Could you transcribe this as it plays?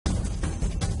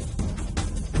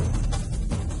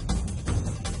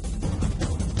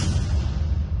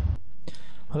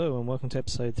Hello and welcome to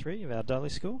episode 3 of our DALI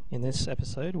school. In this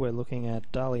episode we're looking at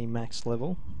DALI max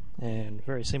level, and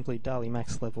very simply DALI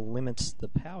max level limits the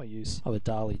power use of a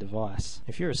DALI device.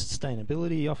 If you're a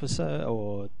sustainability officer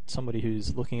or somebody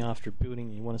who's looking after a building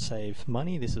and you want to save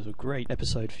money, this is a great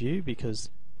episode for you, because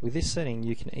with this setting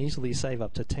you can easily save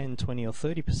up to 10, 20 or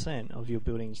 30% of your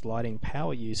building's lighting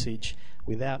power usage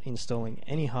without installing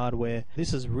any hardware.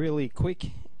 This is really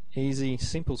quick, easy,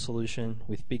 simple solution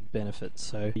with big benefits.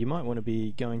 So you might want to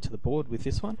be going to the board with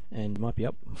this one and you might be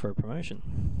up for a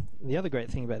promotion. The other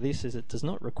great thing about this is it does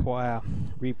not require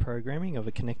reprogramming of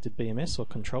a connected BMS or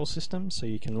control system, so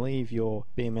you can leave your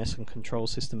BMS and control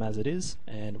system as it is,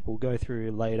 and we'll go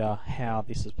through later how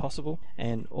this is possible.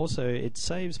 And also it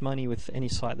saves money with any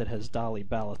site that has DALI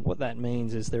ballast. What that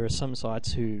means is there are some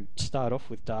sites who start off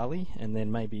with DALI and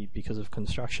then maybe because of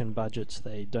construction budgets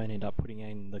they don't end up putting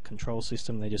in the control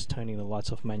system, they just turning the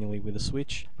lights off manually with a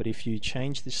switch. But if you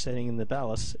change this setting in the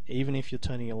ballast, even if you're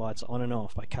turning your lights on and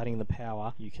off by cutting the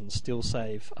power, you can still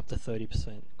save up to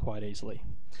 30% quite easily.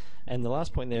 And the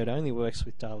last point there, it only works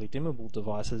with DALI dimmable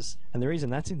devices, and the reason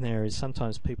that's in there is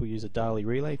sometimes people use a DALI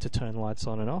relay to turn lights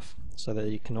on and off so that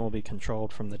it can all be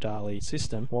controlled from the DALI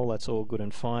system. While that's all good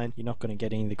and fine, you're not going to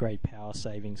get any of the great power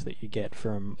savings that you get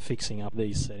from fixing up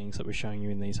these settings that we're showing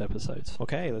you in these episodes.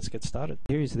 Okay, let's get started.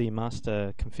 Here is the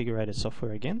master configurator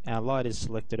software again. Our light is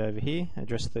selected over here,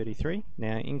 address 33.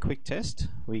 Now in quick test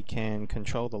we can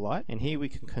control the light, and here we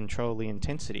can control the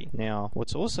intensity. Now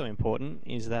what's also important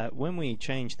is that when we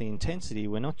change the intensity,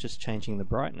 we're not just changing the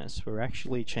brightness, we're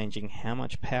actually changing how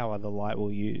much power the light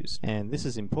will use. And this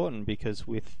is important because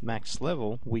with max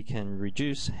level we can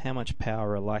reduce how much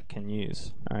power a light can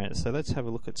use. Alright, so let's have a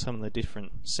look at some of the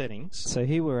different settings. So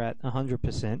here we're at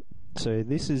 100%, so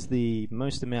this is the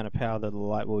most amount of power that the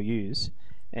light will use,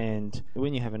 and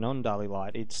when you have a non-DALI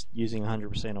light it's using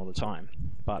 100% all the time.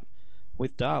 But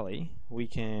with DALI, we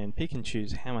can pick and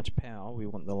choose how much power we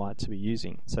want the light to be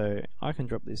using. So I can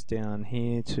drop this down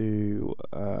here to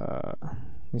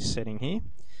this setting here.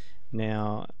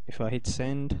 Now, if I hit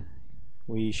send,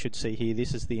 we should see here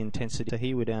this is the intensity. So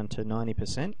here we're down to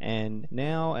 90%, and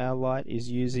now our light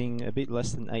is using a bit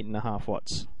less than 8.5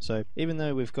 watts. So even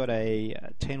though we've got a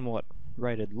 10 watt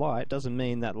rated light, doesn't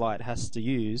mean that light has to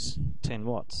use 10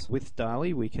 watts. With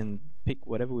DALI we can pick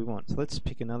whatever we want. So let's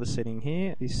pick another setting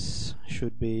here. This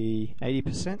should be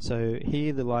 80%. So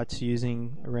here the light's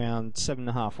using around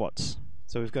 7.5 watts.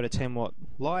 So we've got a 10 watt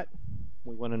light.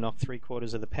 We want to knock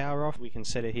 3/4 of the power off. We can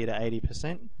set it here to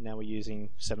 80%. Now we're using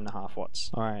 7.5 watts.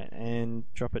 Alright, and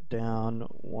drop it down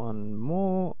one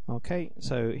more. Okay,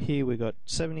 so here we got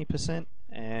 70%,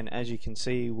 and as you can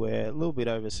see we're a little bit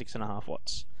over 6.5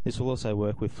 watts. This will also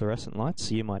work with fluorescent lights.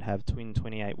 So you might have twin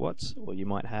 28 watts, or you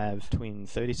might have twin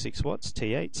 36 watts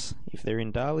T8s. If they're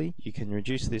in DALI, you can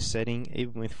reduce this setting.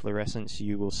 Even with fluorescence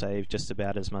you will save just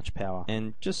about as much power.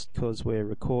 And just because we're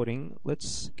recording,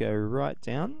 let's go right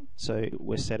down. So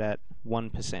we're set at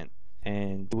 1%.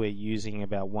 And we're using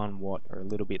about 1 watt or a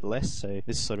little bit less, so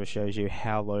this sort of shows you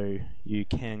how low you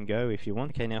can go if you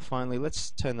want. Okay, now finally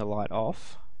let's turn the light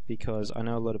off, because I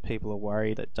know a lot of people are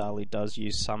worried that DALI does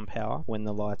use some power when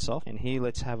the light's off. And here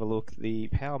let's have a look. The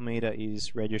power meter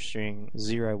is registering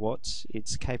 0 watts.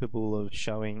 It's capable of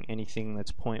showing anything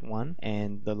that's 0.1,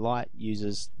 and the light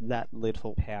uses that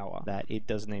little power that it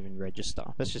doesn't even register.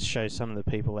 Let's just show some of the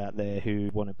people out there who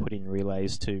want to put in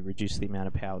relays to reduce the amount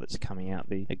of power that's coming out.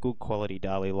 A good quality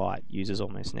DALI light uses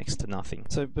almost next to nothing.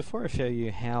 So before I show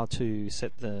you how to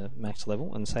set the max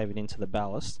level and save it into the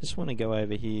ballast, I just want to go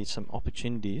over here some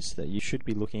opportunities that you should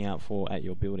be looking out for at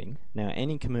your building. Now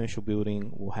any commercial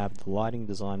building will have the lighting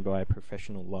designed by a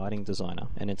professional lighting designer,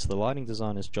 and it's the lighting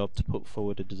designer's job to put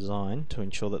forward a design to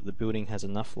ensure that the building has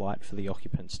enough light for the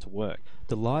occupants to work.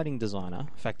 The lighting designer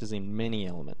factors in many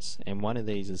elements, and one of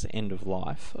these is end of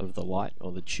life of the light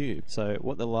or the tube. So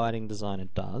what the lighting designer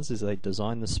does is they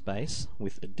design the space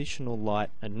with additional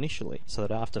light initially, so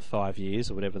that after 5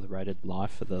 years or whatever the rated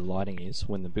life for the lighting is,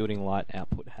 when the building light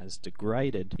output has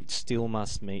degraded, it still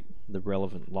must meet the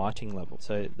relevant lighting level.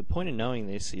 So the point of knowing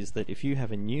this is that if you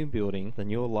have a new building, then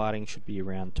your lighting should be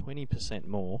around 20%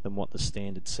 more than what the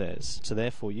standard says. So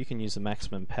therefore you can use the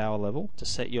maximum power level to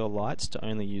set your lights to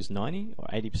only use 90 or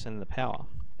 80% of the power.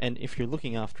 And if you're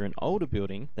looking after an older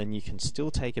building, then you can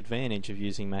still take advantage of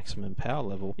using maximum power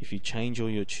level if you change all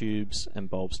your tubes and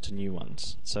bulbs to new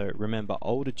ones. So remember,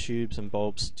 older tubes and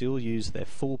bulbs still use their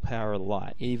full power of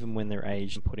light even when they're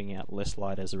aged and putting out less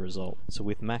light as a result. So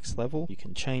with max level, you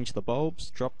can change the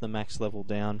bulbs, drop the max level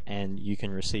down, and you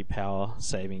can receive power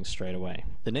savings straight away.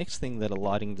 The next thing that a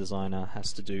lighting designer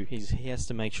has to do is he has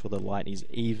to make sure the light is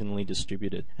evenly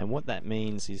distributed. And what that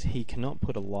means is he cannot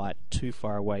put a light too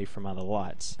far away from other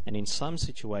lights. And in some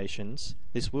situations,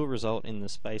 this will result in the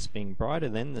space being brighter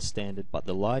than the standard, but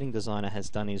the lighting designer has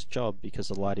done his job because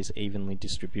the light is evenly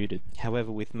distributed.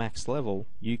 However, with max level,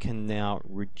 you can now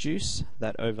reduce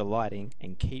that overlighting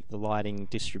and keep the lighting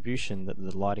distribution that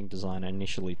the lighting designer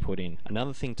initially put in.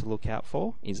 Another thing to look out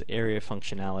for is area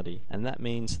functionality, and that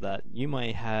means that you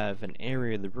may have an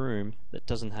area of the room that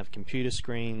doesn't have computer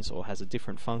screens or has a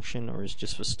different function or is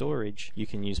just for storage. You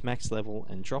can use max level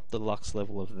and drop the lux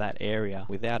level of that area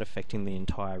without affecting the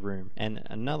entire room. And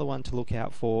another one to look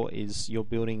out for is your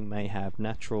building may have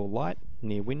natural light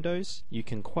near windows. You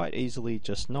can quite easily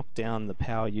just knock down the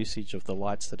power usage of the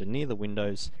lights that are near the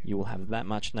windows. You will have that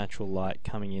much natural light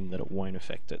coming in that it won't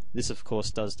affect it. This of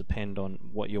course does depend on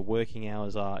what your working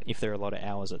hours are. If there are a lot of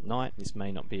hours at night, this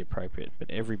may not be appropriate, but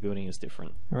every building is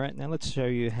different. Alright, now let's show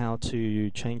you how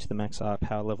to change the max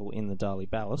power level in the DALI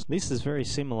ballast. This is very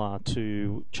similar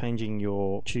to changing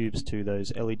your tubes to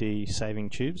those LED saving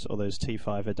tubes or those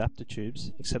T5 adapter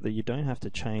tubes, except that you don't have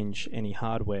to change any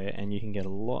hardware and you can get a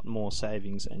lot more savings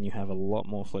and you have a lot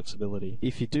more flexibility.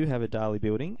 If you do have a DALI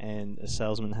building and a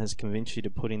salesman has convinced you to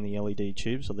put in the LED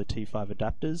tubes or the T5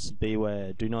 adapters,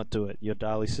 beware, do not do it. Your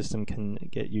DALI system can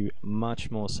get you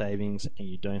much more savings and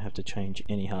you don't have to change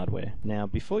any hardware. Now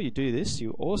before you do this,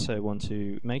 you also want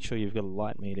to make sure you've got a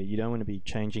light meter. You don't want to be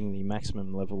changing the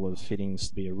maximum level of fittings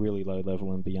to be a really low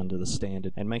level and be under the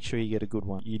standard, and make sure you get a good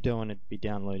one. You don't want to be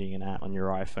downloading an app on your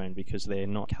iPhone because they're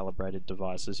not calibrated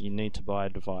devices. You need to buy a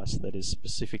device that is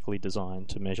specifically designed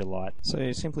to measure light.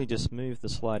 So simply just move the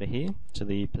slider here to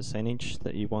the percentage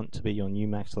that you want to be your new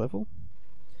max level,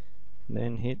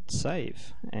 then hit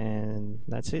save, and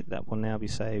that's it. That will now be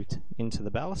saved into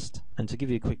the ballast. And to give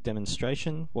you a quick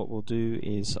demonstration, what we'll do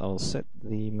is I'll set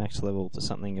the max level to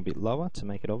something a bit lower to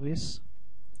make it obvious.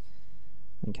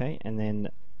 Okay, and then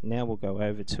now we'll go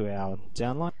over to our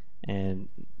downlight, and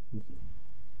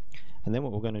then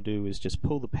what we're going to do is just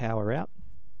pull the power out,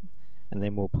 and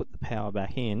then we'll put the power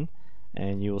back in,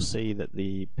 and you'll see that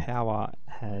the power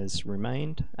has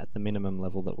remained at the minimum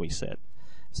level that we set.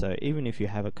 So even if you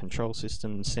have a control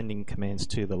system sending commands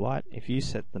to the light, if you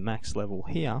set the max level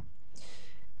here,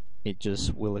 it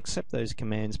just will accept those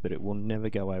commands, but it will never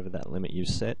go over that limit you've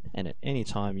set, and at any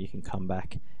time you can come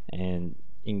back and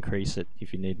increase it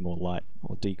if you need more light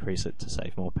or decrease it to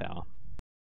save more power.